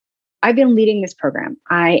I've been leading this program.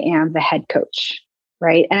 I am the head coach,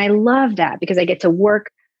 right? And I love that because I get to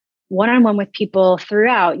work one-on-one with people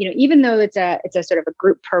throughout, even though it's a sort of a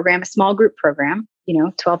group program, a small group program,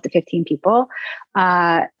 12 to 15 people,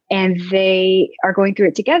 and they are going through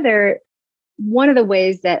it together. One of the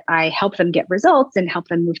ways that I help them get results and help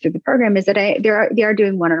them move through the program is that they are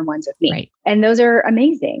doing one-on-ones with me. Right. And those are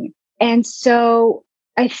amazing. And so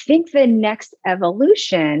I think the next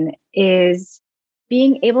evolution is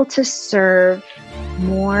being able to serve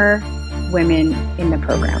more women in the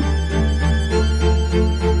program.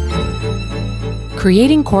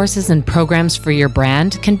 Creating courses and programs for your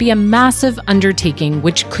brand can be a massive undertaking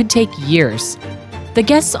which could take years. The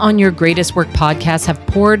guests on Your Greatest Work podcast have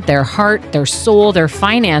poured their heart, their soul, their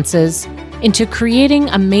finances into creating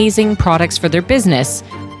amazing products for their business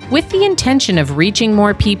with the intention of reaching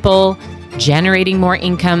more people, generating more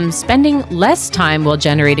income, spending less time while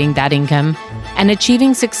generating that income, and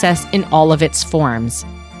achieving success in all of its forms.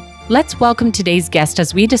 Let's welcome today's guest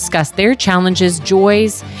as we discuss their challenges,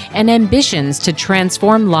 joys, and ambitions to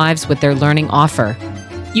transform lives with their learning offer.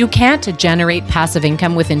 You can't generate passive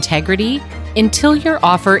income with integrity until your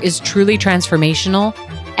offer is truly transformational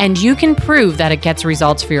and you can prove that it gets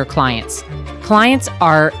results for your clients. Clients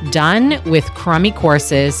are done with crummy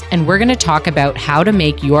courses, and we're going to talk about how to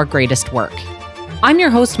make your greatest work. I'm your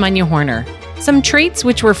host, Manya Horner. Some traits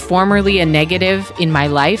which were formerly a negative in my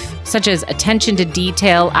life, such as attention to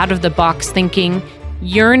detail, out-of-the-box thinking,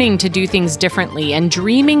 yearning to do things differently, and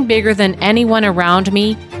dreaming bigger than anyone around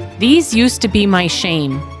me, these used to be my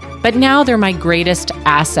shame, but now they're my greatest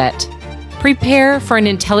asset. Prepare for an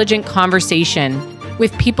intelligent conversation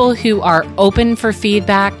with people who are open for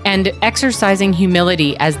feedback and exercising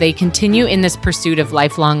humility as they continue in this pursuit of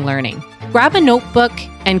lifelong learning. Grab a notebook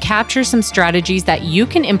and capture some strategies that you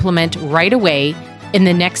can implement right away in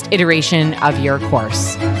the next iteration of your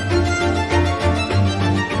course.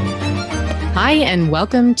 Hi, and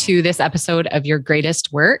welcome to this episode of Your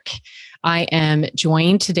Greatest Work. I am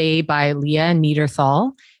joined today by Leah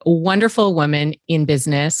Niederthal, a wonderful woman in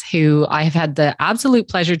business who I have had the absolute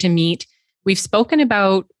pleasure to meet. We've spoken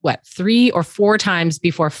about, 3 or 4 times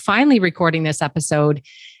before finally recording this episode.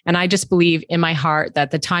 And I just believe in my heart that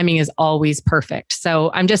the timing is always perfect. So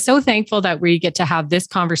I'm just so thankful that we get to have this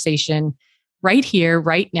conversation right here,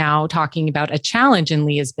 right now, talking about a challenge in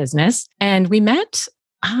Leah's business. And we met,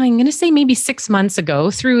 I'm going to say maybe 6 months ago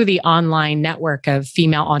through the online network of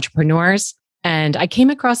female entrepreneurs. And I came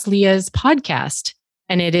across Leah's podcast,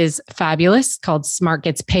 and it is fabulous, called Smart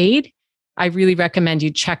Gets Paid. I really recommend you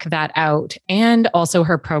check that out, and also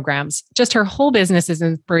her programs. Just her whole business is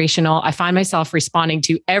inspirational. I find myself responding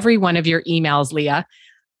to every one of your emails, Leah.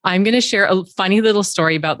 I'm going to share a funny little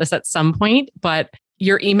story about this at some point, but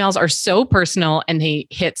your emails are so personal and they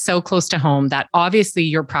hit so close to home that obviously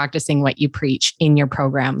you're practicing what you preach in your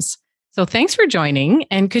programs. So thanks for joining.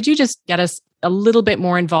 And could you just get us a little bit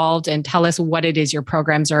more involved and tell us what it is your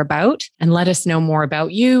programs are about, and let us know more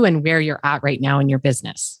about you and where you're at right now in your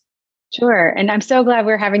business? Sure. And I'm so glad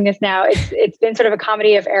we're having this now. It's been sort of a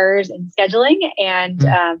comedy of errors in scheduling, and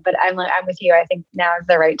but I'm with you. I think now is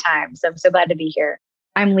the right time. So I'm so glad to be here.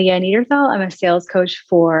 I'm Leah Niederthal. I'm a sales coach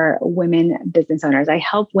for women business owners. I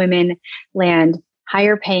help women land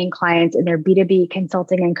higher paying clients in their B2B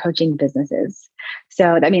consulting and coaching businesses.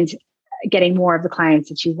 So that means getting more of the clients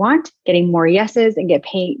that you want, getting more yeses, and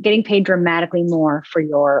getting paid dramatically more for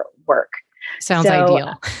your work. Sounds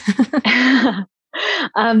ideal.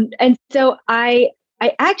 And so I'll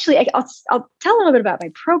tell a little bit about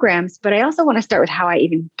my programs, but I also want to start with how I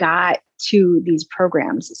even got to these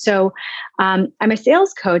programs. So I'm a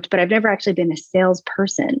sales coach, but I've never actually been a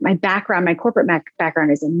salesperson. My corporate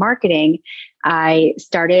background is in marketing. I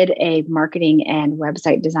started a marketing and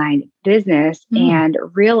website design business and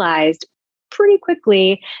realized pretty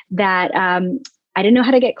quickly that I didn't know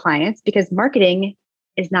how to get clients because marketing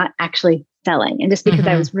is not actually selling. And just because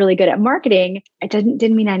I was really good at marketing, it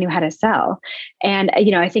didn't mean I knew how to sell. And,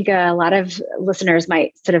 I think a lot of listeners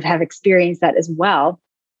might sort of have experienced that as well.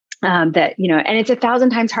 And it's 1,000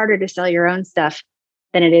 times harder to sell your own stuff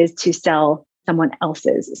than it is to sell someone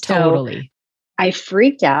else's. Totally. So I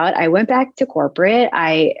freaked out. I went back to corporate.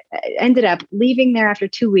 I ended up leaving there after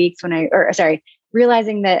 2 weeks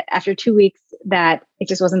realizing that after 2 weeks that it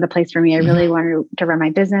just wasn't the place for me. I really wanted to run my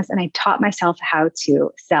business, and I taught myself how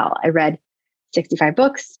to sell. I read 65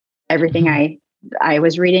 books, everything I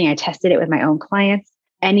was reading, I tested it with my own clients.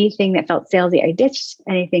 Anything that felt salesy, I ditched.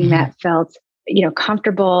 Anything that felt,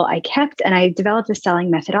 comfortable, I kept. And I developed a selling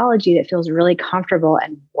methodology that feels really comfortable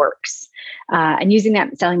and works. And using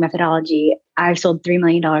that selling methodology, I've sold $3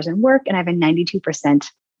 million in work, and I have a 92%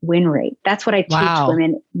 win rate. That's what I teach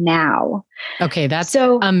women now. Okay. That's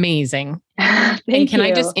so amazing. And can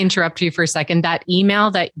I just interrupt you for a second?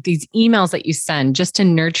 These emails that you send just to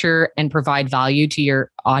nurture and provide value to your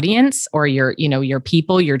audience or your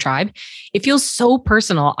people, your tribe, it feels so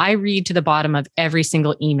personal. I read to the bottom of every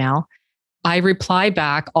single email. I reply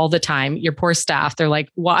back all the time. Your poor staff, they're like,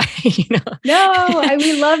 why? No,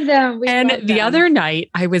 we love them. The other night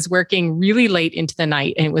I was working really late into the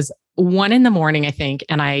night and it was 1 a.m, I think.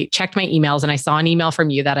 And I checked my emails and I saw an email from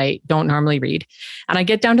you that I don't normally read. And I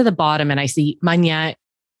get down to the bottom and I see Manya,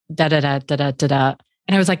 da, da, da, da, da, da, da.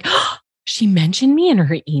 And I was like, oh, she mentioned me in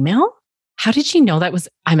her email. How did she know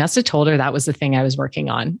I must have told her that was the thing I was working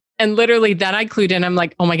on. And literally then I clued in. I'm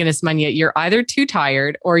like, oh my goodness, Manya, you're either too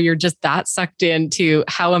tired or you're just that sucked into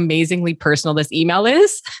how amazingly personal this email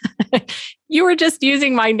is. You were just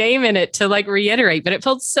using my name in it to reiterate, but it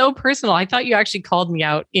felt so personal. I thought you actually called me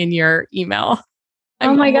out in your email.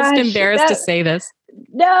 I'm almost embarrassed to say this.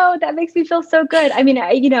 No, that makes me feel so good. I mean,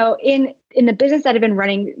 in the business that I've been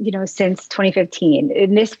running, since 2015,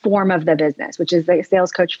 in this form of the business, which is the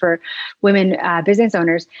sales coach for women business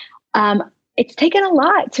owners, it's taken a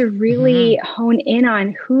lot to really hone in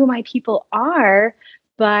on who my people are.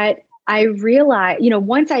 But I realize,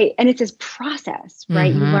 and it's this process,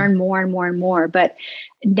 right? You learn more and more and more. But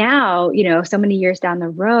now, so many years down the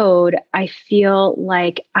road, I feel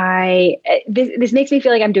like this makes me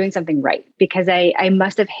feel like I'm doing something right because I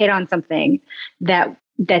must have hit on something that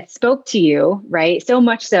spoke to you, right? So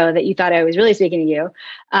much so that you thought I was really speaking to you.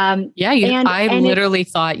 I literally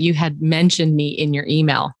thought you had mentioned me in your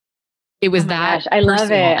email. It was that. Gosh, I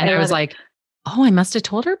love it. And I was like, oh, I must have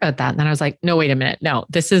told her about that. And then I was like, no, wait a minute. No,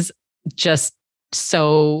 this is just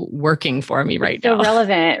so working for me right now. So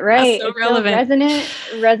relevant, right? So relevant.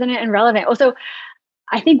 So resonant and relevant. Also,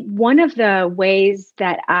 I think one of the ways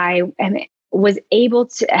that I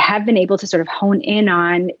have been able to sort of hone in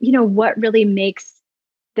on, what really makes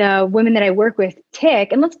the women that I work with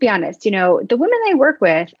tick. And let's be honest, the women I work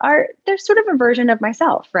with they're sort of a version of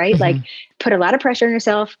myself, right? Like put a lot of pressure on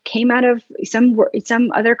yourself, came out of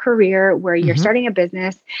some other career where you're starting a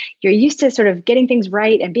business, you're used to sort of getting things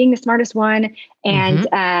right and being the smartest one. And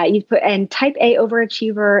you put type A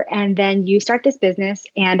overachiever, and then you start this business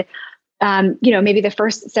and maybe the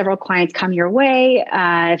first several clients come your way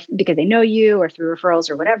because they know you or through referrals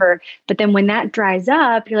or whatever. But then when that dries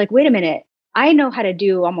up, you're like, wait a minute, I know how to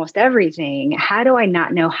do almost everything. How do I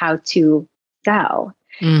not know how to sell?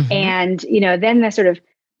 And, then the sort of,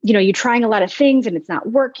 you're trying a lot of things and it's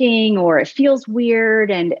not working or it feels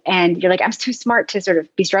weird. And you're like, I'm too smart to sort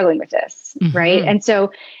of be struggling with this. Right. And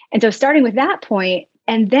so starting with that point,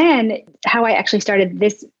 and then how I actually started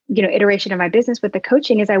this, iteration of my business with the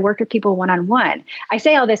coaching is I worked with people one-on-one. I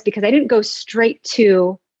say all this because I didn't go straight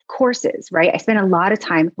to courses, right? I spent a lot of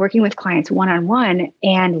time working with clients one-on-one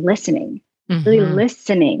and listening. Really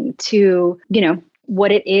listening to,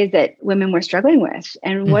 what it is that women were struggling with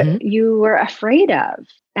and what you were afraid of,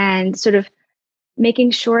 and sort of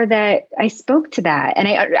making sure that I spoke to that and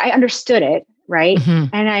I understood it, right?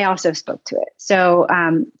 And I also spoke to it. So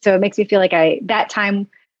it makes me feel like that time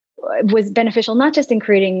was beneficial, not just in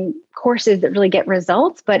creating courses that really get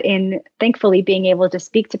results, but in thankfully being able to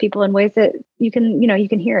speak to people in ways that you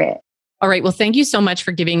can hear it. All right. Well, thank you so much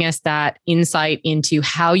for giving us that insight into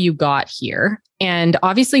how you got here. And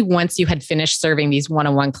obviously, once you had finished serving these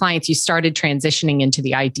one-on-one clients, you started transitioning into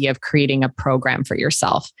the idea of creating a program for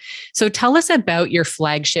yourself. So tell us about your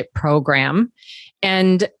flagship program.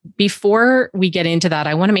 And before we get into that,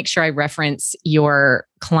 I want to make sure I reference your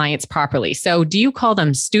clients properly. So do you call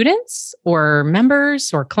them students or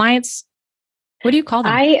members or clients? What do you call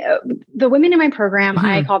them? The women in my program,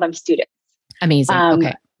 I call them students. Amazing.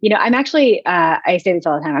 Okay. I'm actually, I say this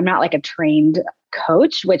all the time, I'm not like a trained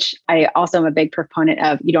coach, which I also am a big proponent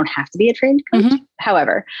of. You don't have to be a trained coach.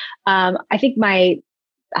 However, I think my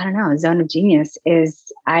zone of genius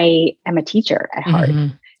is I am a teacher at heart.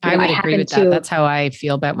 I would agree with that. That's how I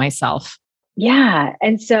feel about myself. Yeah.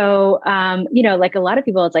 And so, like a lot of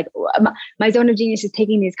people, it's like my zone of genius is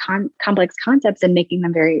taking these complex concepts and making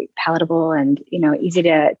them very palatable and, easy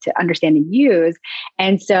to understand and use.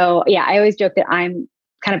 And so, I always joke that I'm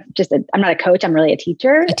kind of I'm not a coach, I'm really a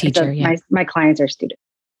teacher. So my clients are students.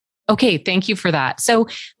 Okay. Thank you for that. So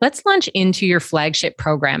let's launch into your flagship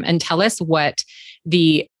program and tell us what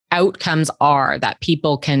the outcomes are that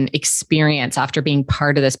people can experience after being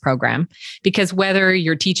part of this program. Because whether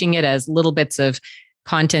you're teaching it as little bits of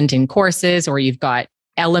content in courses, or you've got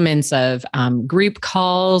elements of group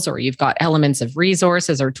calls, or you've got elements of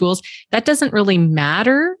resources or tools, that doesn't really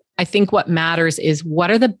matter. I think what matters is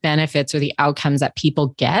what are the benefits or the outcomes that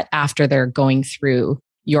people get after they're going through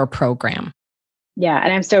your program? Yeah.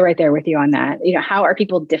 And I'm so right there with you on that. How are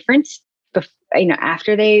people different,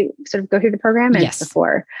 after they sort of go through the program and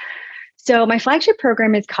before? So my flagship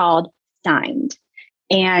program is called Signed.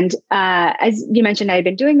 And as you mentioned, I had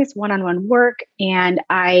been doing this one-on-one work, and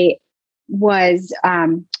I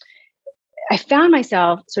found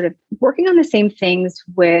myself sort of working on the same things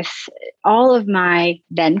with all of my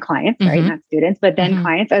then clients, right? Not students, but then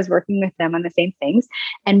clients. I was working with them on the same things.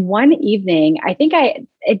 And one evening, I think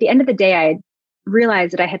at the end of the day, I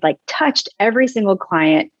realized that I had touched every single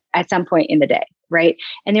client at some point in the day, right?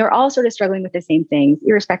 And they were all sort of struggling with the same things,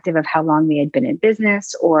 irrespective of how long they had been in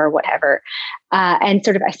business or whatever. And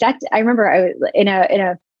sort of, I remember I was in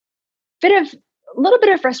a little bit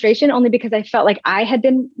of frustration, only because I felt like I had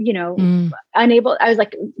been, unable. I was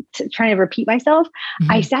trying to repeat myself.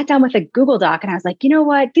 I sat down with a Google Doc and I was like, you know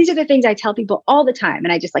what? These are the things I tell people all the time.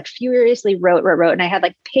 And I just furiously wrote. And I had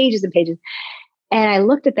pages and pages. And I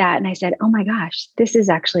looked at that and I said, oh my gosh, this is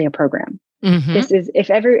actually a program. This is, if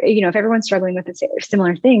everyone's struggling with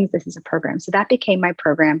similar things, this is a program. So that became my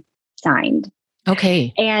program, Signed.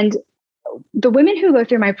 Okay. And the women who go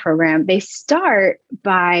through my program, they start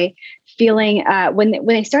by feeling, when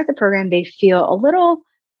they start the program, they feel a little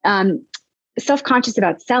self-conscious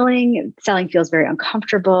about selling. Selling feels very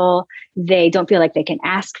uncomfortable. They don't feel like they can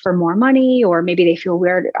ask for more money, or maybe they feel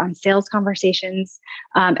weird on sales conversations,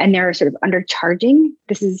 and they're sort of undercharging.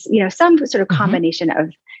 This is, some sort of combination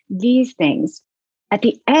of these things. At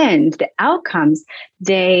the end, the outcomes,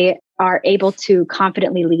 they are able to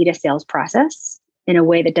confidently lead a sales process in a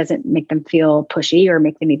way that doesn't make them feel pushy or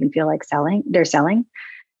make them even feel like they're selling.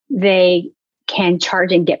 They can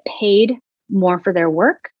charge and get paid more for their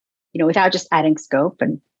work, without just adding scope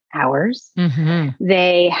and hours.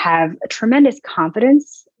 They have a tremendous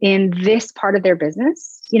confidence in this part of their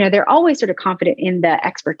business. They're always sort of confident in the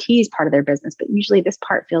expertise part of their business, but usually this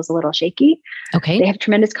part feels a little shaky. Okay. They have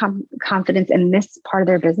tremendous confidence in this part of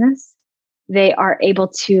their business. They are able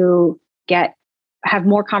to have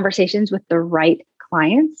more conversations with the right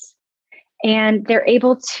clients, and they're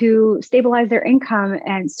able to stabilize their income,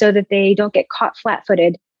 and so that they don't get caught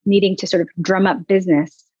flat-footed needing to sort of drum up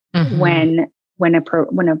business when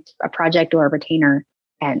a project or a retainer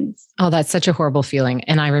ends. Oh, that's such a horrible feeling.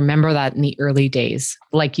 And I remember that in the early days,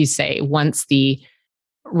 like you say, once the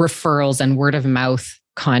referrals and word of mouth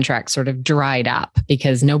contracts sort of dried up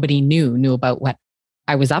because nobody knew about what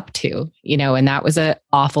I was up to, and that was an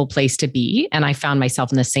awful place to be. And I found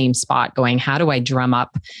myself in the same spot going, how do I drum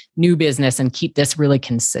up new business and keep this really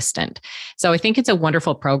consistent? So I think it's a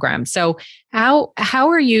wonderful program. So how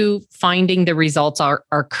are you finding the results are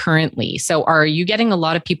currently? So are you getting a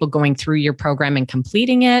lot of people going through your program and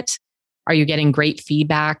completing it? Are you getting great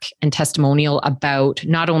feedback and testimonial about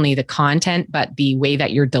not only the content, but the way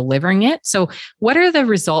that you're delivering it? So what are the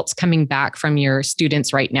results coming back from your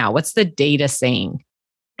students right now? What's the data saying?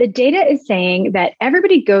 The data is saying that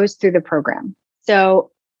everybody goes through the program. So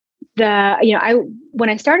when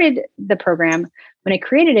I started the program, when I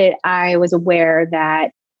created it, I was aware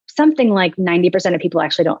that something like 90% of people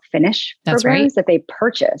actually don't finish programs that they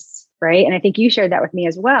purchase, right? And I think you shared that with me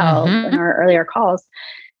as well in our earlier calls.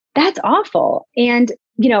 That's awful. And,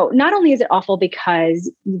 not only is it awful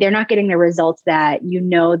because they're not getting the results that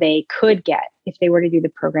they could get if they were to do the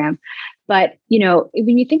program, but,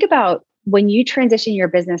 when you think about when you transition your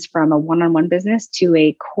business from a one-on-one business to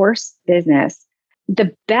a course business,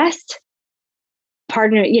 the best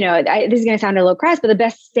partner, this is going to sound a little crass, but the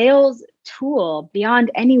best sales tool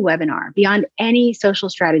beyond any webinar, beyond any social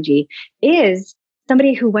strategy is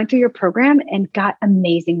somebody who went through your program and got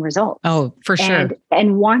amazing results. Oh, for sure.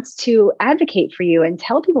 And wants to advocate for you and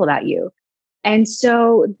tell people about you. And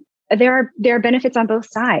so there are benefits on both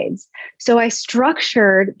sides. So I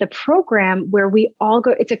structured the program where we all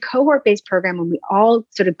go, it's a cohort-based program when we all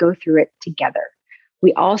sort of go through it together.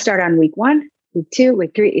 We all start on week 1, week 2,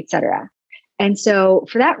 week 3, etc. And so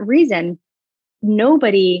for that reason,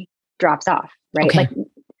 nobody drops off, right? Okay.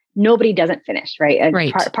 Nobody doesn't finish, right?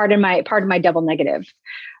 Right. Pardon my double negative.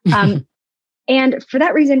 And for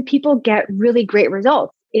that reason, people get really great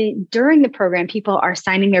results. During the program, people are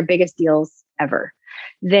signing their biggest deals ever.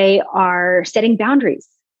 They are setting boundaries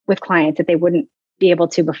with clients that they wouldn't be able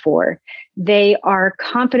to before. They are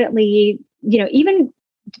confidently, even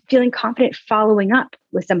feeling confident following up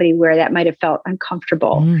with somebody where that might have felt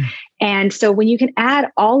uncomfortable. And so when you can add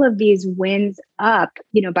all of these wins up,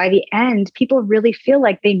 by the end, people really feel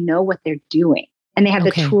like they know what they're doing and they have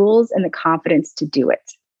the tools and the confidence to do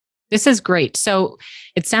it. This is great. So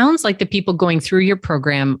it sounds like the people going through your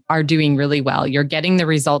program are doing really well. You're getting the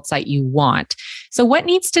results that you want. So what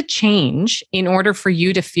needs to change in order for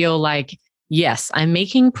you to feel like yes, I'm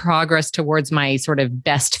making progress towards my sort of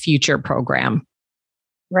best future program.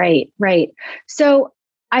 Right, right. So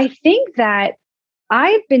I think that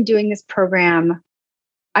I've been doing this program.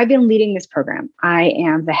 I've been leading this program. I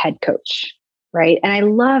am the head coach, right? And I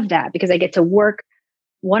love that because I get to work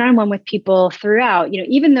one-on-one with people throughout,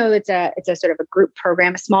 even though it's a sort of a group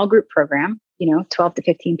program, a small group program, 12 to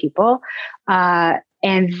 15 people,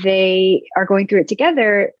 and they are going through it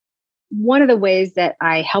together. One of the ways that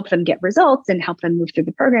I help them get results and help them move through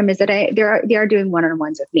the program is that they are doing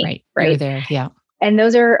one-on-ones with me. Right. You're there. Yeah. And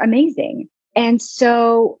those are amazing. And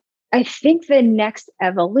so I think the next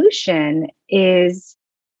evolution is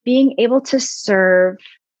being able to serve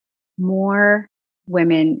more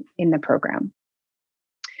women in the program.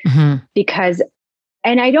 Mm-hmm. Because,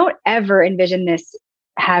 and I don't ever envision this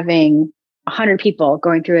having 100 people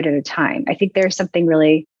going through it at a time. I think there's something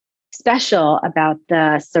really special about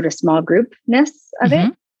the sort of small groupness of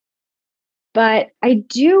it. But I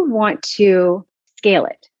do want to scale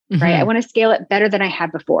it, right? I want to scale it better than I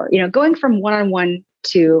had before. Going from one-on-one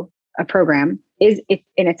to a program is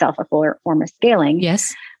in itself a fuller form of scaling.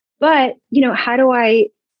 Yes. But, how do I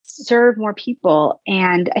serve more people?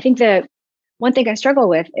 And I think the one thing I struggle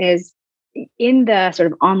with is in the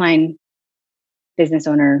sort of online business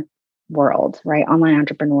owner world, right? Online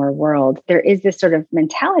entrepreneur world, there is this sort of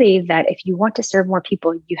mentality that if you want to serve more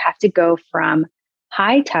people, you have to go from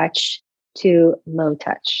high touch to low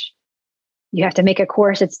touch. You have to make a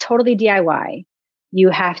course that's totally DIY. You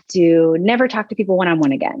have to never talk to people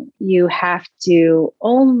one-on-one again. You have to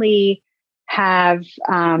only have,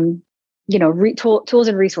 tools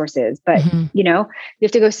and resources, but you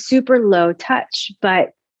have to go super low touch.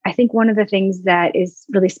 But I think one of the things that is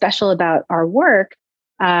really special about our work,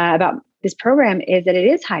 about this program, is that it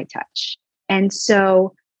is high touch. And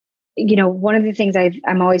so, one of the things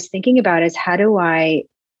I'm always thinking about is how do I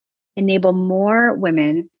enable more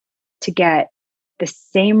women to get the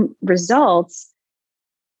same results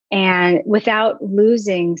and without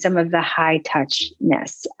losing some of the high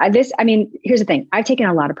touchness. Here's the thing. I've taken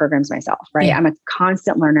a lot of programs myself, right? Yeah. I'm a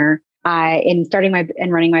constant learner. In starting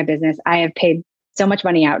and running my business, I have paid so much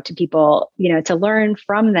money out to people, to learn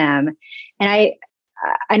from them. And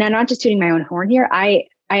I'm not just tooting my own horn here. I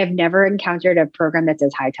have never encountered a program that's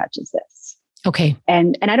as high touch as this. Okay.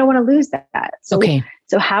 And I don't want to lose that.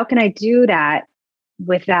 So how can I do that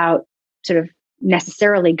without sort of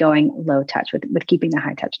necessarily going low touch with keeping the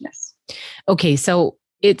high touchness? Okay. So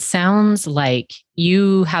it sounds like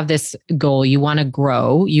you have this goal. You want to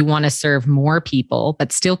grow, you want to serve more people,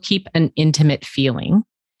 but still keep an intimate feeling.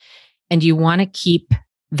 And you want to keep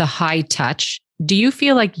the high touch. Do you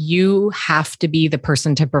feel like you have to be the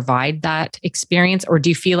person to provide that experience? Or do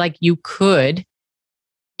you feel like you could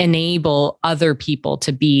enable other people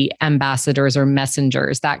to be ambassadors or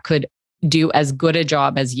messengers that could do as good a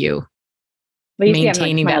job as you? Well, you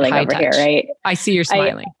maintaining see I'm that high over touch. Here, right? I see you're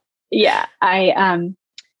smiling. Here's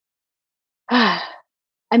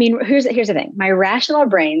the thing. My rational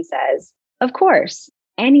brain says, of course,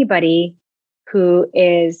 anybody who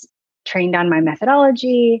is trained on my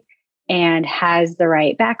methodology and has the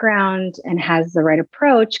right background and has the right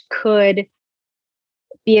approach could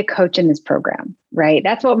be a coach in this program, right?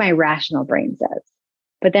 That's what my rational brain says.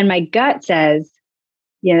 But then my gut says,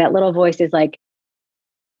 that little voice is like,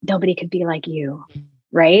 nobody could be like you,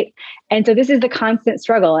 right? And so this is the constant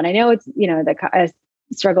struggle. And I know it's, a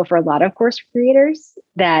struggle for a lot of course creators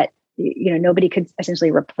that, nobody could essentially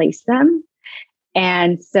replace them.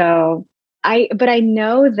 And so but I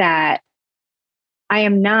know that I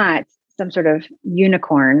am not some sort of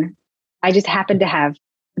unicorn. I just happen to have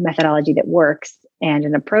a methodology that works and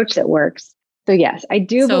an approach that works. So yes, I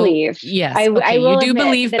do believe. Yes, I you do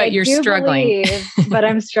believe, but you're struggling. But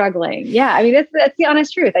I'm struggling. Yeah, that's the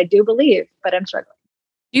honest truth. I do believe, but I'm struggling.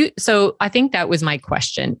 So I think that was my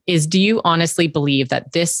question: is do you honestly believe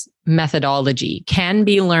that this methodology can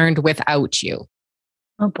be learned without you?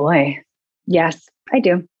 Oh boy, yes, I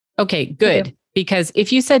do. Okay, good. Because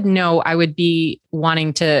if you said no, I would be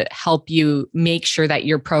wanting to help you make sure that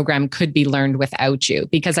your program could be learned without you.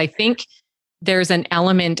 Because I think there's an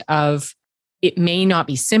element of it may not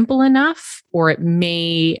be simple enough, or it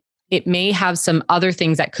may have some other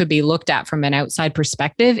things that could be looked at from an outside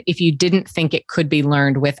perspective if you didn't think it could be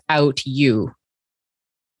learned without you.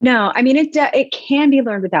 No, it can be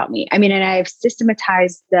learned without me. And I've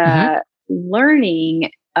systematized the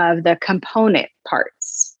learning of the component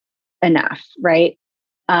parts enough, right?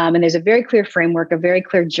 And there's a very clear framework, a very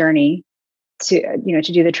clear journey to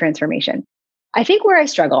do the transformation. I think where I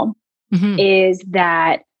struggle is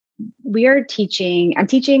that I'm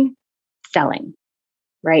teaching selling,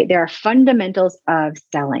 right? There are fundamentals of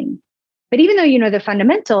selling. But even though you know the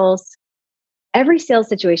fundamentals, every sales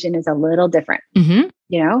situation is a little different,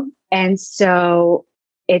 And so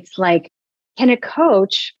it's like, can a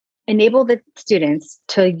coach enable the students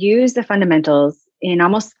to use the fundamentals in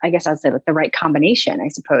almost, I guess I'd say, like the right combination, I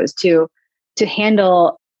suppose, to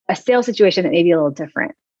handle a sales situation that may be a little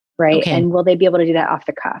different, right? Okay. And will they be able to do that off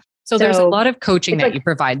the cuff? So there's a lot of coaching that you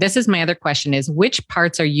provide. This is my other question is, which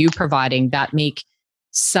parts are you providing that make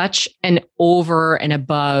such an over and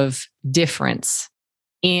above difference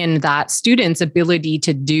in that student's ability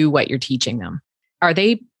to do what you're teaching them? Are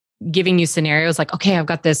they giving you scenarios like, okay, I've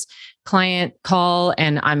got this client call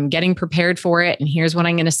and I'm getting prepared for it, and here's what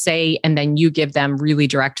I'm going to say. And then you give them really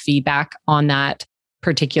direct feedback on that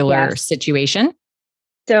particular situation?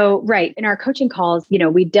 So, right. In our coaching calls,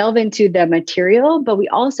 we delve into the material, but we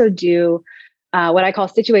also do what I call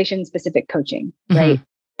situation specific coaching, right?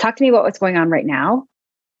 Talk to me about what's going on right now.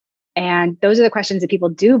 And those are the questions that people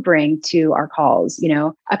do bring to our calls.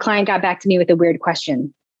 A client got back to me with a weird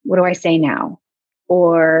question. What do I say now?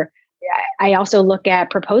 Or I also look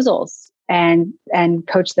at proposals and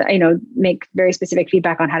coach make very specific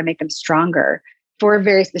feedback on how to make them stronger for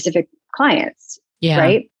very specific clients. Yeah.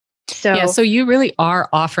 Right. So you really are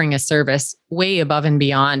offering a service way above and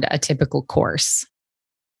beyond a typical course.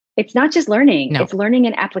 It's not just learning, It's learning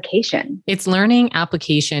and application. It's learning,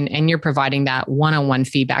 application, and you're providing that one-on-one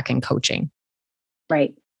feedback and coaching.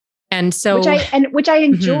 Right. And so which I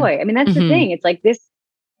enjoy. I mean, that's the thing. It's like this,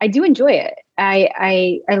 I do enjoy it.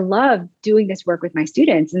 I love doing this work with my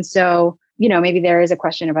students. And so, maybe there is a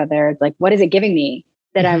question about there, like, what is it giving me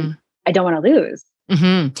that I don't want to lose?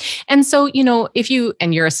 And so,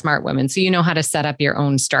 you're a smart woman, so you know how to set up your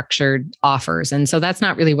own structured offers. And so that's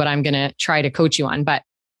not really what I'm going to try to coach you on. But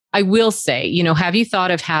I will say, have you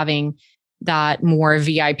thought of having that more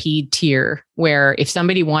VIP tier where if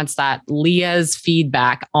somebody wants that Leah's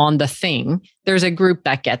feedback on the thing, there's a group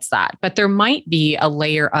that gets that. But there might be a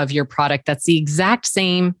layer of your product that's the exact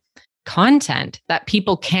same content that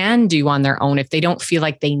people can do on their own if they don't feel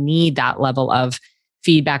like they need that level of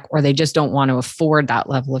feedback, or they just don't want to afford that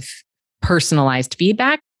level of personalized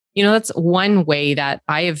feedback. That's one way that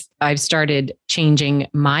I've started changing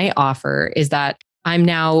my offer, is that I'm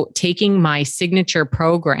now taking my signature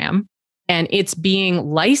program and it's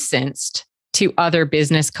being licensed to other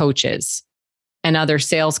business coaches and other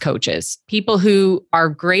sales coaches, people who are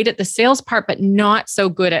great at the sales part, but not so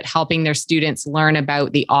good at helping their students learn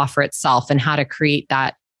about the offer itself and how to create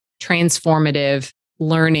that transformative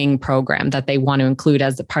learning program that they want to include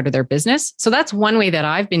as a part of their business. So that's one way that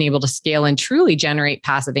I've been able to scale and truly generate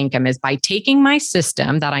passive income, is by taking my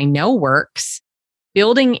system that I know works,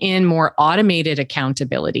 building in more automated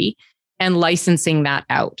accountability and licensing that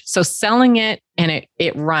out. So selling it and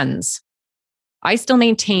it runs. I still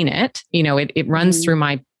maintain it. It runs through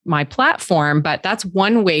my platform, but that's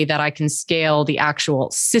one way that I can scale the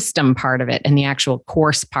actual system part of it and the actual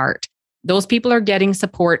course part. Those people are getting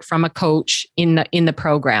support from a coach in the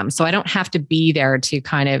program. So I don't have to be there to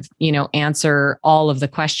kind of, answer all of the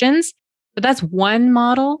questions, but that's one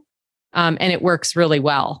model. And it works really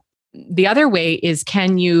well. The other way is,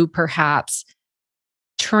 can you perhaps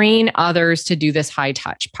train others to do this high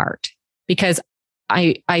touch part? Because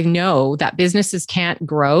I know that businesses can't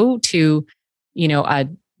grow to, a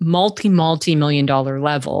multi-million dollar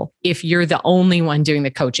level if you're the only one doing the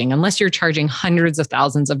coaching, unless you're charging hundreds of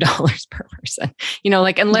thousands of dollars per person,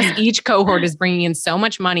 unless each cohort is bringing in so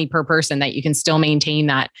much money per person that you can still maintain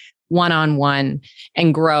that one-on-one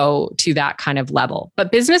and grow to that kind of level.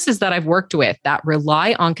 But businesses that I've worked with that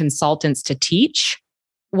rely on consultants to teach,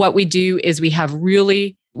 what we do is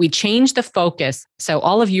we change the focus. So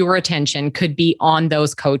all of your attention could be on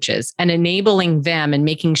those coaches and enabling them and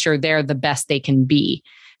making sure they're the best they can be.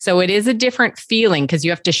 So it is a different feeling, because you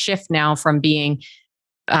have to shift now from being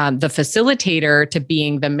the facilitator to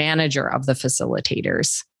being the manager of the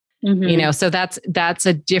facilitators. So that's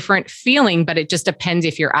a different feeling, but it just depends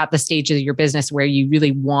if you're at the stage of your business where you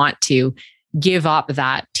really want to give up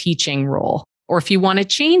that teaching role, or if you want to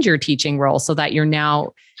change your teaching role so that you're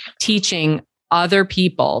now teaching other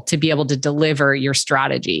people to be able to deliver your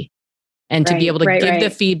strategy and to be able to give the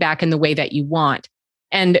feedback in the way that you want.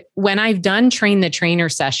 And when I've done train the trainer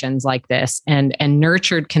sessions like this and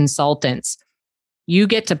nurtured consultants, you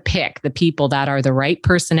get to pick the people that are the right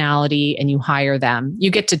personality and you hire them.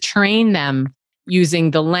 You get to train them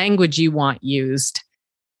using the language you want used.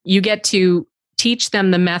 You get to teach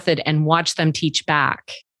them the method and watch them teach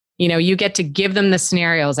back. You get to give them the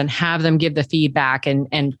scenarios and have them give the feedback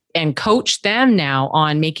and coach them now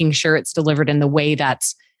on making sure it's delivered in the way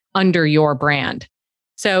that's under your brand.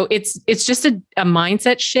 So it's just a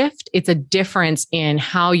mindset shift. It's a difference in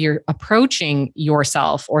how you're approaching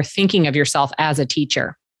yourself or thinking of yourself as a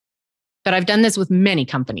teacher. But I've done this with many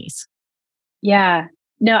companies. Yeah.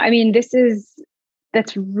 No, I mean,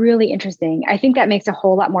 that's really interesting. I think that makes a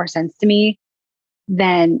whole lot more sense to me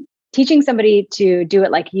than teaching somebody to do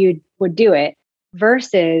it like you would do it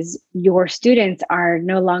versus your students are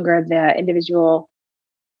no longer the individual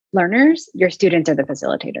learners. Your students are the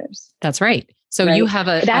facilitators. That's right. So you have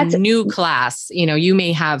a new class, you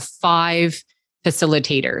may have 5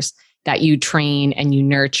 facilitators that you train and you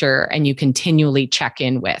nurture and you continually check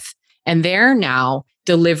in with. And they're now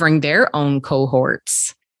delivering their own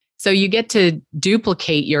cohorts. So you get to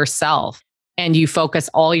duplicate yourself and you focus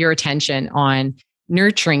all your attention on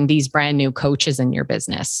nurturing these brand new coaches in your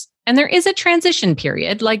business. And there is a transition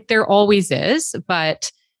period, like there always is,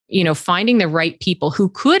 but finding the right people who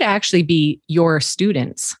could actually be your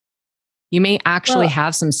students. You may actually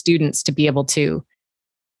have some students to be able to,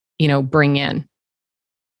 bring in.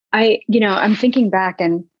 I'm thinking back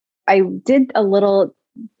and I did a little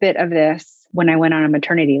bit of this when I went on a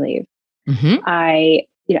maternity leave. Mm-hmm. I,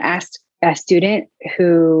 asked a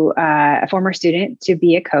former student to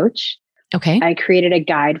be a coach. Okay. I created a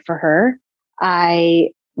guide for her.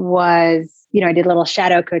 I did a little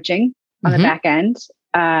shadow coaching on the back end,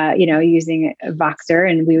 using Voxer,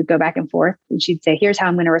 and we would go back and forth and she'd say, here's how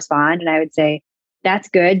I'm going to respond. And I would say, that's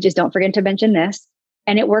good. Just don't forget to mention this.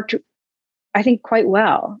 And it worked, I think, quite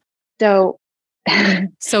well.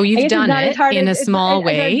 So you've done it in a small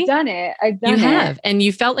way. I've done it. You have. And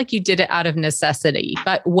you felt like you did it out of necessity.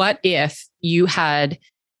 But what if you had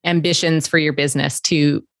ambitions for your business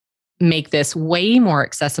to make this way more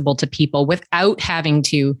accessible to people without having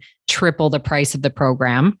to triple the price of the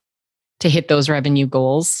program to hit those revenue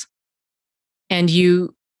goals? And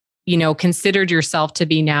you considered yourself to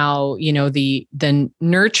be now, the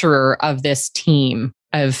nurturer of this team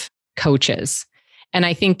of coaches. And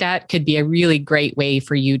I think that could be a really great way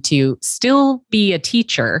for you to still be a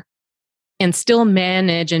teacher and still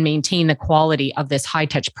manage and maintain the quality of this high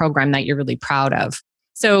touch program that you're really proud of.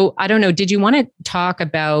 So I don't know, did you want to talk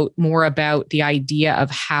more about the idea of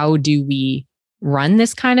how do we run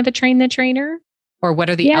this kind of a train the trainer? Or what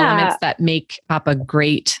are the elements that make up a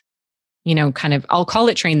great, I'll call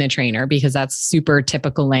it train the trainer because that's super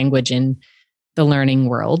typical language in the learning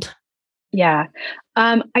world. Yeah.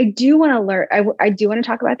 I do want to learn. I do want to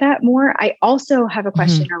talk about that more. I also have a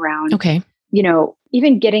question around,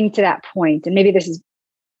 even getting to that point, and maybe this is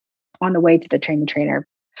on the way to the train the trainer.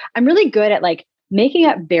 I'm really good at making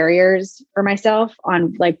up barriers for myself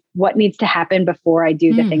on what needs to happen before I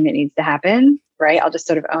do the thing that needs to happen. Right. I'll just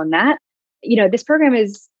sort of own that. This program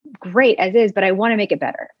is great as is, but I want to make it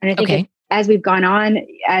better. And I think as we've gone on,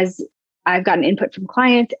 as I've gotten input from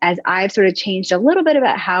clients, as I've sort of changed a little bit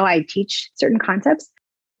about how I teach certain concepts,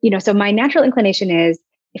 so my natural inclination is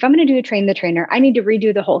if I'm going to do a train the trainer, I need to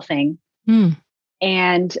redo the whole thing.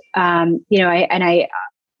 And, I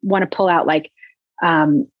want to pull out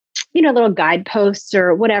little guideposts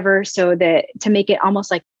or whatever, so that to make it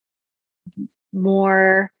almost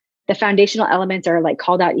more, the foundational elements are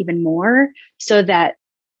called out even more so that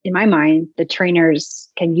in my mind, the trainers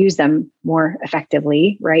can use them more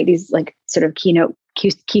effectively, right? These sort of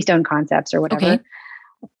keystone concepts or whatever. Okay.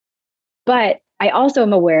 But I also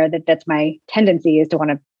am aware that that's my tendency is to want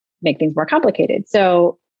to make things more complicated.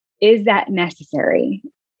 So is that necessary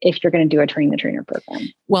if you're going to do a train the trainer program?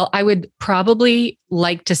 Well, I would probably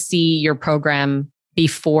like to see your program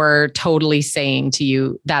before totally saying to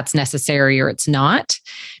you that's necessary or it's not,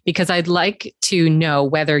 because I'd like to know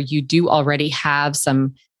whether you do already have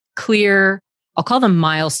some clear, I'll call them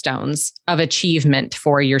milestones of achievement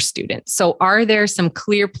for your students. So are there some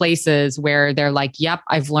clear places where they're like, yep,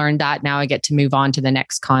 I've learned that. Now I get to move on to the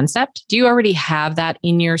next concept. Do you already have that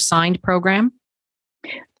in your signed program?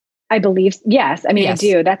 I believe, yes. I mean, yes. I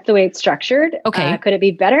do. That's the way it's structured. Okay. Could it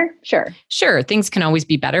be better? Sure. Sure. Things can always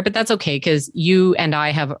be better, but that's okay because you and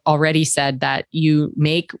I have already said that you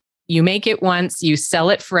make it once, you sell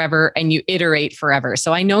it forever, and you iterate forever.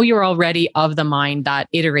 So I know you're already of the mind that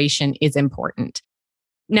iteration is important.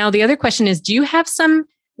 Now, the other question is, do you have some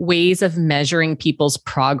ways of measuring people's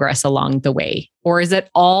progress along the way? Or is it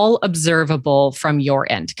all observable from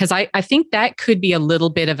your end? Because I think that could be a little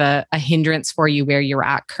bit of a hindrance for you where you're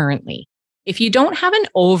at currently. If you don't have an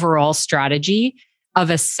overall strategy of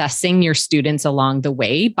assessing your students along the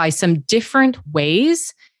way by some different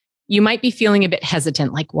ways, you might be feeling a bit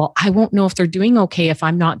hesitant, like, well, I won't know if they're doing okay if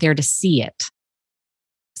I'm not there to see it.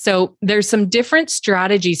 So there's some different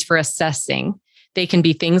strategies for assessing They can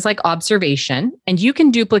be things like observation, and you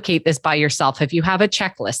can duplicate this by yourself. If you have a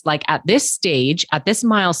checklist, like at this stage, at this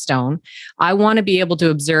milestone, I want to be able to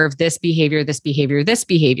observe this behavior, this behavior, this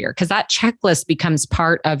behavior, because that checklist becomes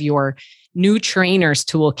part of your new trainer's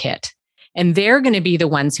toolkit. And they're going to be the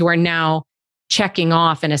ones who are now checking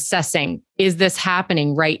off and assessing, is this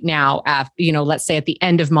happening right now? Let's say at the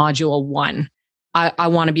end of module 1, I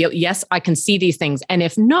want to be, yes, I can see these things. And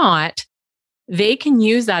if not, they can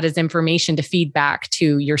use that as information to feed back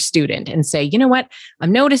to your student and say, you know what,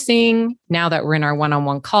 I'm noticing now that we're in our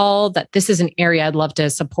one-on-one call that this is an area I'd love to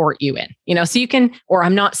support you in, so you can, or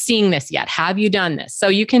I'm not seeing this yet. Have you done this? So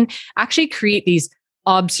you can actually create these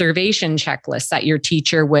observation checklists that your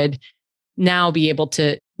teacher would now be able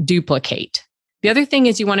to duplicate. The other thing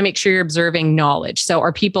is you want to make sure you're observing knowledge. So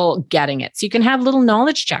are people getting it? So you can have little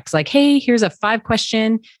knowledge checks like, hey, here's a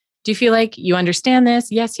 5-question. Do you feel like you understand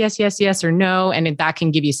this? Yes, yes, yes, yes, or no. And that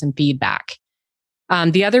can give you some feedback.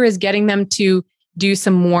 The other is getting them to do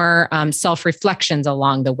some more self-reflections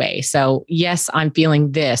along the way. So yes, I'm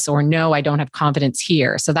feeling this, or no, I don't have confidence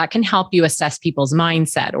here. So that can help you assess people's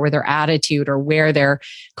mindset or their attitude or where their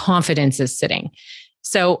confidence is sitting.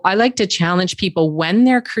 So I like to challenge people when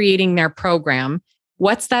they're creating their program,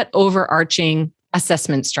 what's that overarching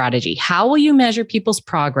assessment strategy? How will you measure people's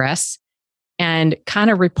progress and kind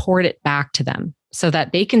of report it back to them so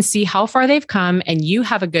that they can see how far they've come and you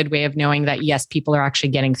have a good way of knowing that, yes, people are actually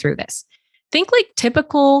getting through this. Think like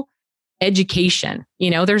typical education.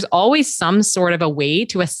 There's always some sort of a way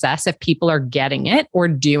to assess if people are getting it or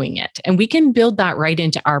doing it. And we can build that right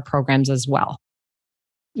into our programs as well.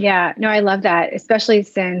 Yeah, no, I love that, especially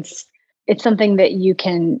since it's something that you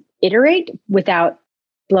can iterate without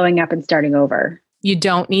blowing up and starting over. You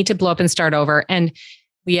don't need to blow up and start over. And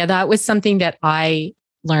yeah, that was something that I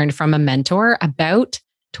learned from a mentor about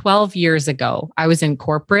 12 years ago. I was in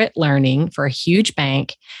corporate learning for a huge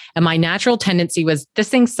bank, and my natural tendency was, this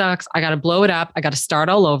thing sucks. I got to blow it up. I got to start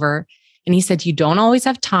all over. And he said, you don't always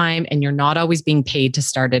have time and you're not always being paid to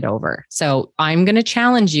start it over. So I'm going to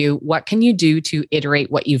challenge you. What can you do to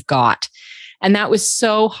iterate what you've got? And that was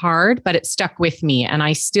so hard, but it stuck with me. And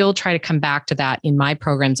I still try to come back to that in my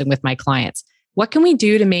programs and with my clients. What can we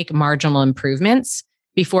do to make marginal improvements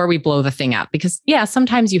before we blow the thing up? Because yeah,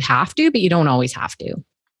 sometimes you have to, but you don't always have to.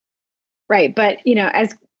 Right. But,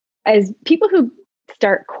 as people who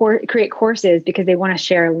create courses because they want to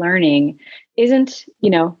share learning, isn't,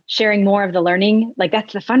 sharing more of the learning, like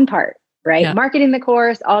that's the fun part, right? Yeah. Marketing the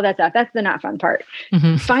course, all that stuff. That's the not fun part.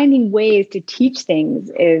 Mm-hmm. Finding ways to teach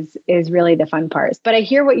things is really the fun part. But I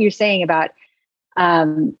hear what you're saying about,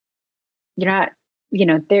 you're not,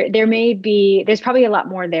 there's probably a lot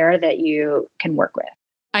more there that you can work with.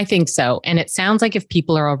 I think so. And it sounds like if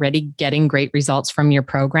people are already getting great results from your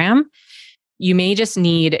program, you may just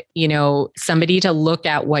need, somebody to look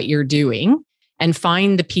at what you're doing and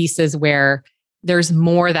find the pieces where there's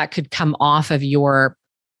more that could come off of your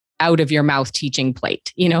out of your mouth teaching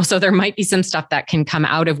plate. So there might be some stuff that can come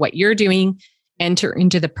out of what you're doing, enter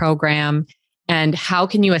into the program. And how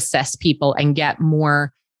can you assess people and get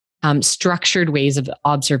more structured ways of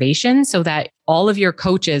observation so that all of your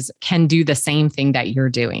coaches can do the same thing that you're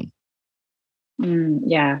doing?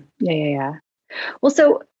 Yeah. Well,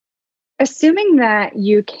 so assuming that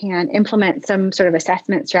you can implement some sort of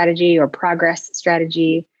assessment strategy or progress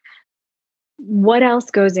strategy, what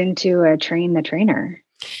else goes into a train the trainer?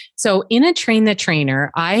 So in a train the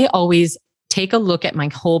trainer, I always take a look at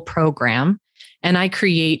my whole program and I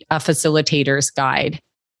create a facilitator's guide.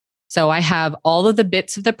 So I have all of the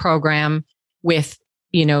bits of the program with,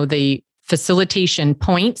 the facilitation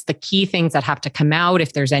points, the key things that have to come out,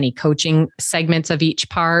 if there's any coaching segments of each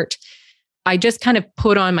part. I just kind of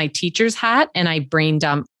put on my teacher's hat and I brain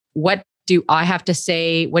dump. What do I have to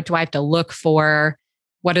say? What do I have to look for?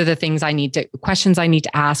 What are the questions I need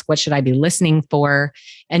to ask? What should I be listening for?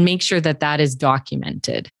 And make sure that that is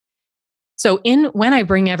documented. So when I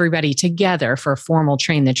bring everybody together for a formal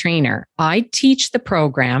train the trainer, I teach the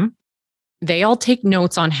program. They all take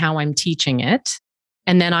notes on how I'm teaching it.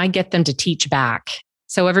 And then I get them to teach back.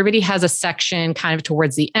 So everybody has a section kind of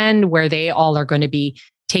towards the end where they all are going to be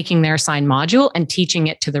taking their assigned module and teaching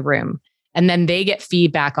it to the room. And then they get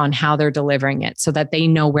feedback on how they're delivering it so that they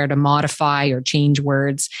know where to modify or change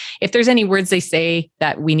words. If there's any words they say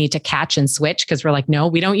that we need to catch and switch, because we're like, no,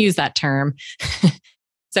 we don't use that term.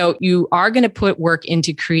 So you are going to put work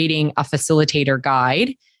into creating a facilitator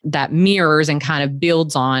guide that mirrors and kind of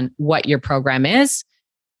builds on what your program is.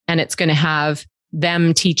 And it's going to have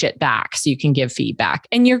them teach it back so you can give feedback.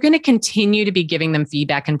 And you're going to continue to be giving them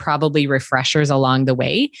feedback and probably refreshers along the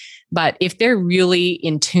way. But if they're really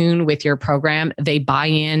in tune with your program, they buy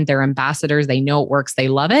in, they're ambassadors, they know it works, they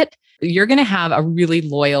love it, you're going to have a really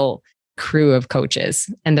loyal crew of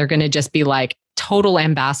coaches, and they're going to just be like total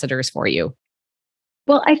ambassadors for you.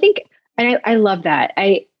 Well, I think, and I love that.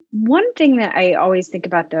 One thing that I always think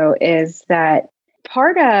about though is that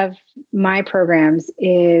part of my programs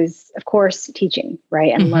is, of course, teaching,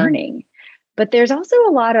 right? And learning. But there's also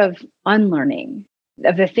a lot of unlearning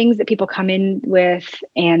of the things that people come in with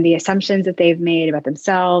and the assumptions that they've made about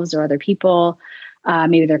themselves or other people,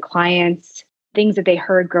 maybe their clients, things that they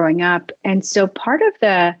heard growing up. And so part of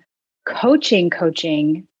the coaching,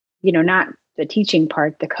 not the teaching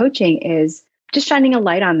part, the coaching is just shining a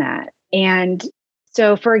light on that. And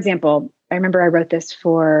so, for example, I remember I wrote this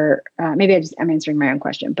for, maybe I'm answering my own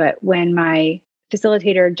question, but when my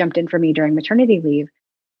facilitator jumped in for me during maternity leave,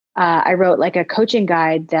 I wrote like a coaching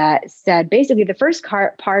guide that said, basically the first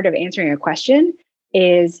part of answering a question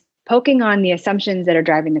is poking on the assumptions that are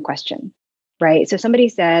driving the question, right? So somebody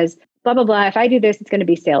says, blah, blah, blah, if I do this, it's going to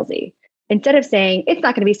be salesy. Instead of saying, it's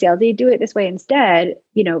not going to be salesy, do it this way instead,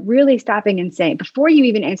 really stopping and saying, before you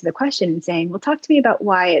even answer the question and saying, well, talk to me about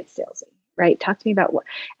why it's salesy, right? Talk to me about what.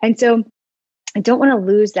 And so I don't want to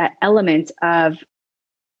lose that element of,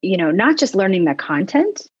 not just learning the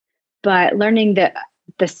content, but learning the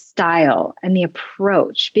style and the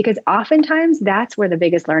approach, because oftentimes that's where the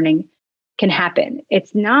biggest learning can happen.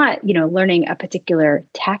 It's not, learning a particular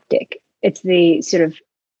tactic. It's the sort of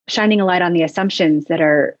shining a light on the assumptions that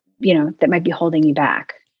are, that might be holding you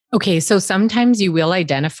back. Okay. So sometimes you will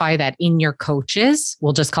identify that in your coaches,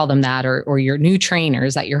 we'll just call them that, or your new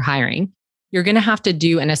trainers that you're hiring, you're going to have to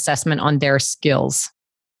do an assessment on their skills.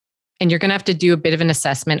 And you're going to have to do a bit of an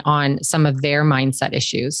assessment on some of their mindset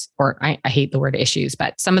issues, or I hate the word issues,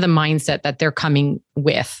 but some of the mindset that they're coming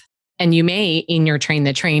with. And you may, in your train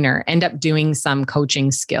the trainer, end up doing some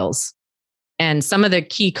coaching skills. And some of the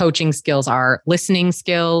key coaching skills are listening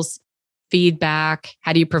skills, feedback.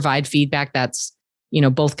 How do you provide feedback that's,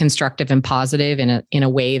 both constructive and positive in a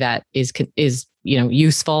way that is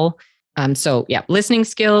useful? So yeah, listening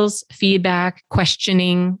skills, feedback,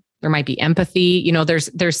 questioning. There might be empathy.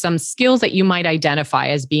 There's some skills that you might identify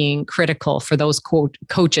as being critical for those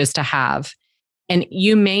coaches to have. And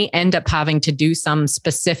you may end up having to do some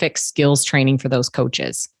specific skills training for those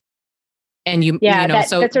coaches. And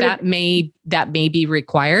that may be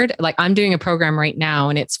required. Like I'm doing a program right now,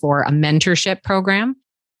 and it's for a mentorship program.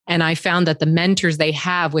 And I found that the mentors they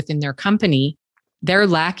have within their company, they're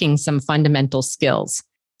lacking some fundamental skills.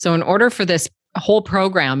 So in order for this whole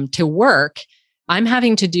program to work, I'm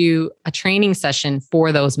having to do a training session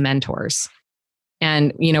for those mentors.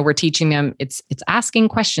 And, we're teaching them, it's asking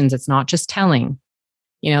questions. It's not just telling.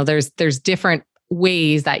 There's different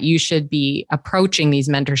ways that you should be approaching these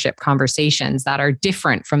mentorship conversations that are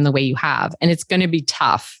different from the way you have. And it's going to be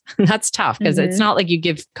tough. That's tough because it's not like you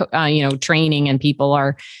give, training and people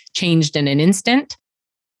are changed in an instant.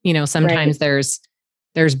 Sometimes there's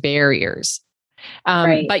barriers.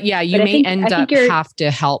 Right. But yeah, you may end up have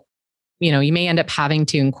to help, you may end up having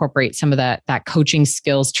to incorporate some of that coaching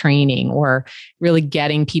skills training, or really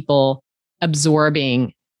getting people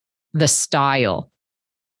absorbing the style.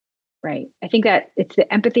 Right. I think that it's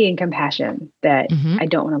the empathy and compassion that I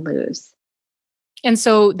don't want to lose. And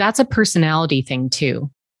so that's a personality thing too.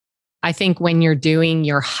 I think when you're doing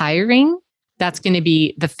your hiring, that's going to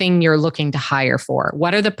be the thing you're looking to hire for.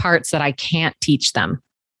 What are the parts that I can't teach them?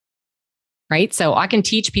 Right. So I can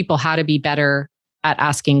teach people how to be better at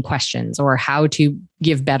asking questions or how to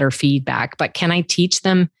give better feedback, but can I teach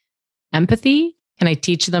them empathy? Can I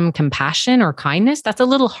teach them compassion or kindness? That's a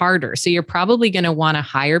little harder. So you're probably going to want to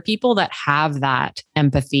hire people that have that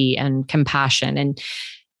empathy and compassion.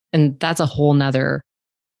 And that's a whole nother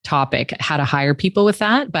topic, how to hire people with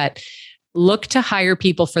that. But look to hire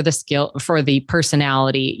people for the skill, for the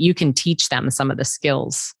personality. You can teach them some of the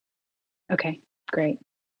skills. Okay, great.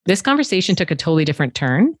 This conversation took a totally different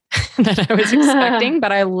turn than I was expecting,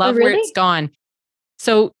 but I love where it's gone.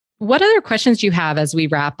 So what other questions do you have as we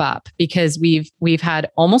wrap up? Because we've had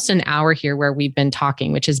almost an hour here where we've been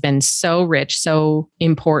talking, which has been so rich, so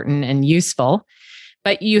important and useful.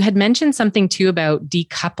 But you had mentioned something too about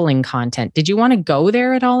decoupling content. Did you want to go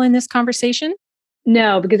there at all in this conversation?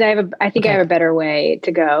 No, because I think I have a better way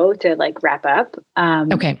to go to wrap up.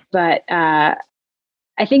 Okay. But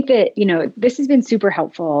I think that, this has been super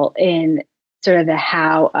helpful in sort of the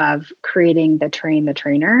how of creating the Train the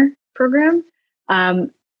Trainer program.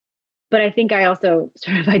 But I think I also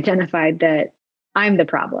sort of identified that I'm the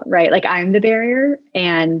problem, right? I'm the barrier.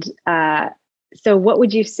 And So what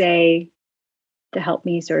would you say to help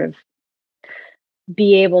me sort of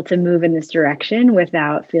be able to move in this direction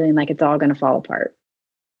without feeling like it's all going to fall apart?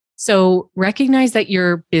 So recognize that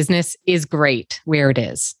your business is great where it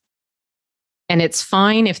is. And it's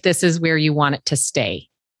fine if this is where you want it to stay.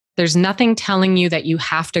 There's nothing telling you that you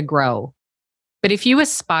have to grow. But if you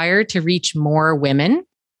aspire to reach more women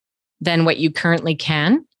than what you currently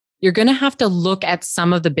can, you're going to have to look at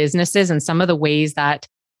some of the businesses and some of the ways that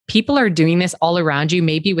people are doing this all around you,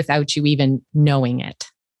 maybe without you even knowing it.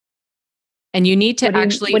 And you need to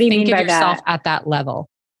actually think of yourself at that level.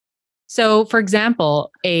 So, for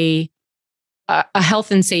example, a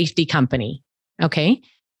health and safety company, okay,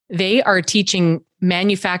 they are teaching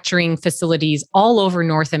manufacturing facilities all over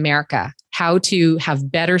North America how to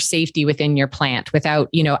have better safety within your plant without,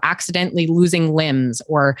 accidentally losing limbs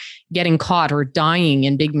or getting caught or dying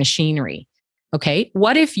in big machinery. Okay,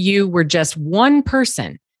 what if you were just one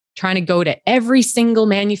person trying to go to every single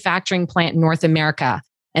manufacturing plant in North America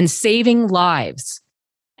and saving lives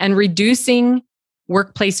and reducing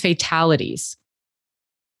workplace fatalities?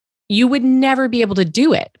 You would never be able to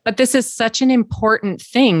do it. But this is such an important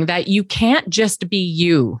thing that you can't just be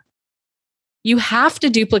you. You have to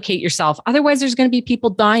duplicate yourself. Otherwise, there's going to be people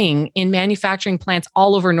dying in manufacturing plants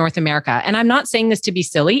all over North America. And I'm not saying this to be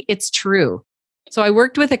silly. It's true. So I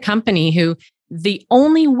worked with a company who the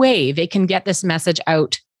only way they can get this message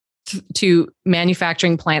out to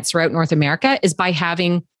manufacturing plants throughout North America is by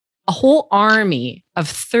having a whole army of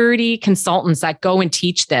 30 consultants that go and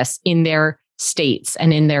teach this in their states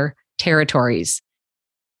and in their territories.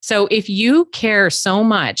 So if you care so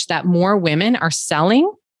much that more women are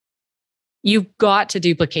selling, you've got to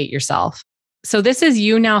duplicate yourself. So this is,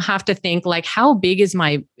 you now have to think like, how big is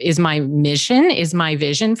my mission, is my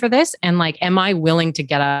vision for this? And like, am I willing to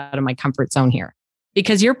get out of my comfort zone here?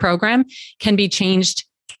 Because your program can be changed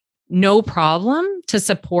no problem to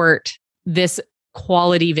support this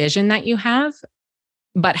quality vision that you have.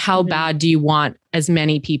 But how bad do you want as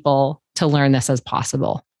many people to learn this as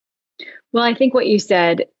possible? Well, I think what you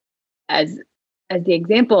said as the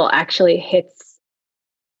example actually hits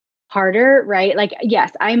harder, right? Like,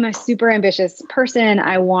 yes, I'm a super ambitious person.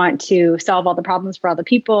 I want to solve all the problems for all the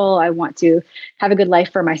people. I want to have a good life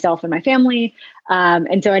for myself and my family.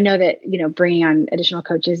 And so I know that, bringing on additional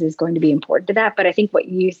coaches is going to be important to that. But I think what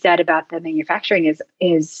you said about the manufacturing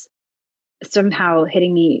is somehow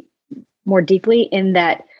hitting me more deeply, in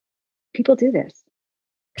that people do this.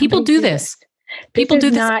 People do this. People do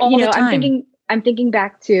this all the time. I'm thinking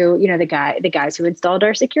back to, the guys who installed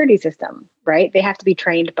our security system, right? They have to be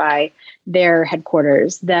trained by their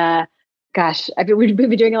headquarters. We've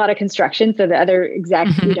been doing a lot of construction. So the other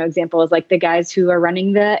example is like the guys who are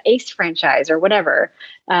running the Ace franchise or whatever,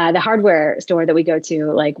 the hardware store that we go to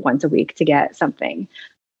like once a week to get something.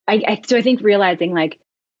 So I think realizing like,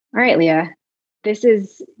 all right, Leah, this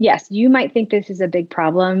is, yes, you might think this is a big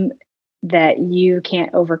problem that you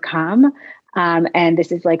can't overcome. And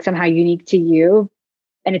this is like somehow unique to you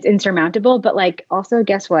and it's insurmountable, but like, also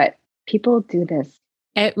guess what? People do this.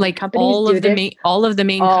 Like all of the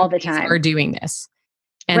main companies are doing this.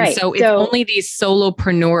 And so it's only these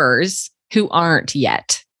solopreneurs who aren't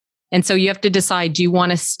yet. And so you have to decide, do you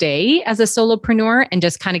want to stay as a solopreneur and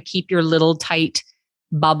just kind of keep your little tight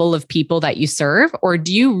bubble of people that you serve? Or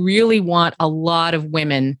do you really want a lot of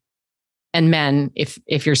women and men,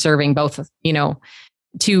 if you're serving both,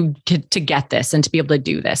 to get this and to be able to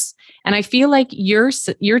do this? And I feel like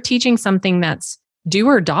you're teaching something that's do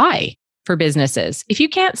or die for businesses. If you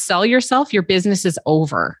can't sell yourself, your business is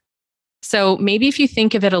over. So maybe if you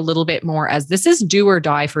think of it a little bit more as this is do or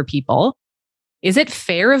die for people, is it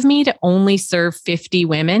fair of me to only serve 50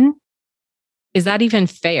 women? Is that even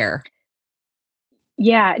fair?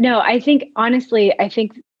 Yeah, no, I think honestly,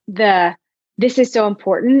 this is so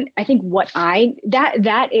important. I think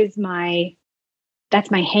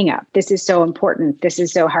that's my hang up. This is so important. This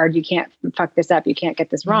is so hard. You can't fuck this up. You can't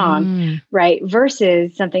get this wrong. Right.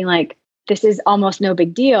 Versus something like, this is almost no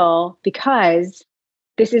big deal because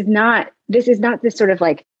this is not this sort of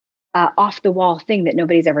like off the wall thing that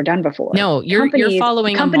nobody's ever done before. No, you're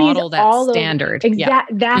following a model that's standard.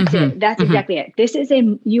 Exactly. That's it. That's exactly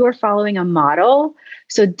it. You are following a model.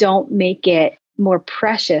 So don't make it more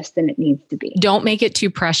precious than it needs to be. Don't make it too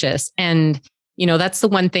precious. And that's the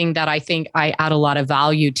one thing that I think I add a lot of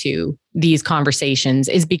value to these conversations,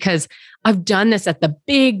 is because I've done this at the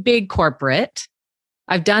big, big corporate.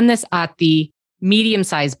 I've done this at the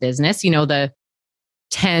medium-sized business, the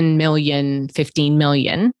 10 million, 15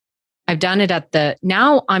 million. I've done it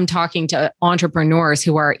now I'm talking to entrepreneurs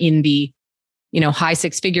who are in the high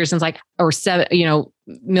six figures and it's like, or $7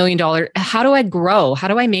 million. How do I grow? How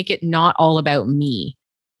do I make it not all about me?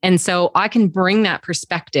 And so I can bring that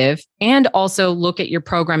perspective and also look at your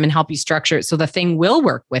program and help you structure it so the thing will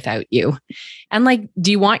work without you. And like, do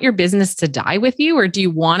you want your business to die with you, or do you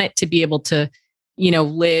want it to be able to,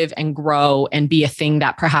 live and grow and be a thing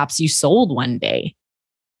that perhaps you sold one day?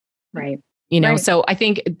 Right. Right. So I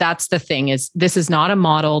think that's the thing, is this is not a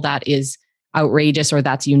model that is outrageous or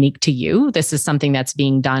that's unique to you. This is something that's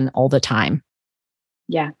being done all the time.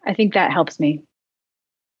 Yeah, I think that helps me.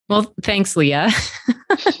 Well, thanks, Leah.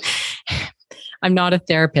 I'm not a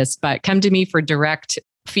therapist, but come to me for direct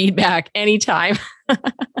feedback anytime.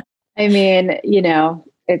 I mean,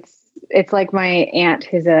 it's like my aunt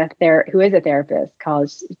who is a therapist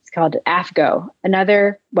it's called AFGO,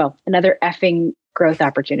 another effing growth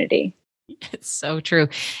opportunity. It's so true.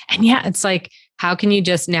 And yeah, it's like, how can you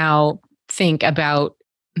just now think about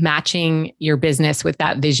matching your business with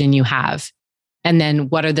that vision you have? And then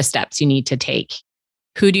what are the steps you need to take?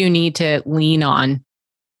 Who do you need to lean on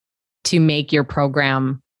to make your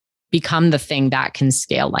program become the thing that can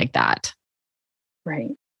scale like that?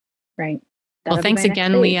 Right. That'll well, thanks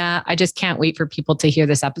again, Leah. I just can't wait for people to hear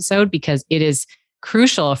this episode, because it is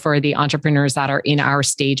crucial for the entrepreneurs that are in our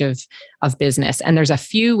stage of business. And there's a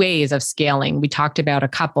few ways of scaling. We talked about a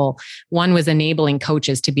couple. One was enabling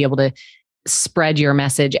coaches to be able to spread your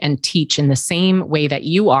message and teach in the same way that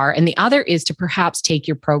you are. And the other is to perhaps take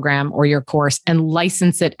your program or your course and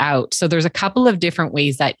license it out. So there's a couple of different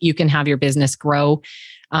ways that you can have your business grow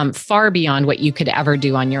far beyond what you could ever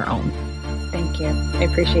do on your own. Thank you. I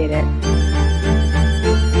appreciate it.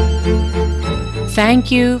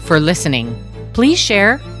 Thank you for listening. Please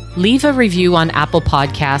share, leave a review on Apple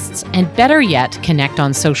Podcasts, and better yet, connect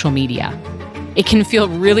on social media. It can feel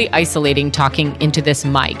really isolating talking into this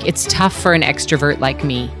mic. It's tough for an extrovert like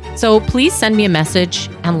me. So please send me a message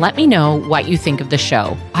and let me know what you think of the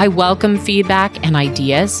show. I welcome feedback and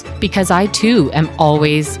ideas, because I too am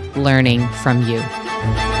always learning from you.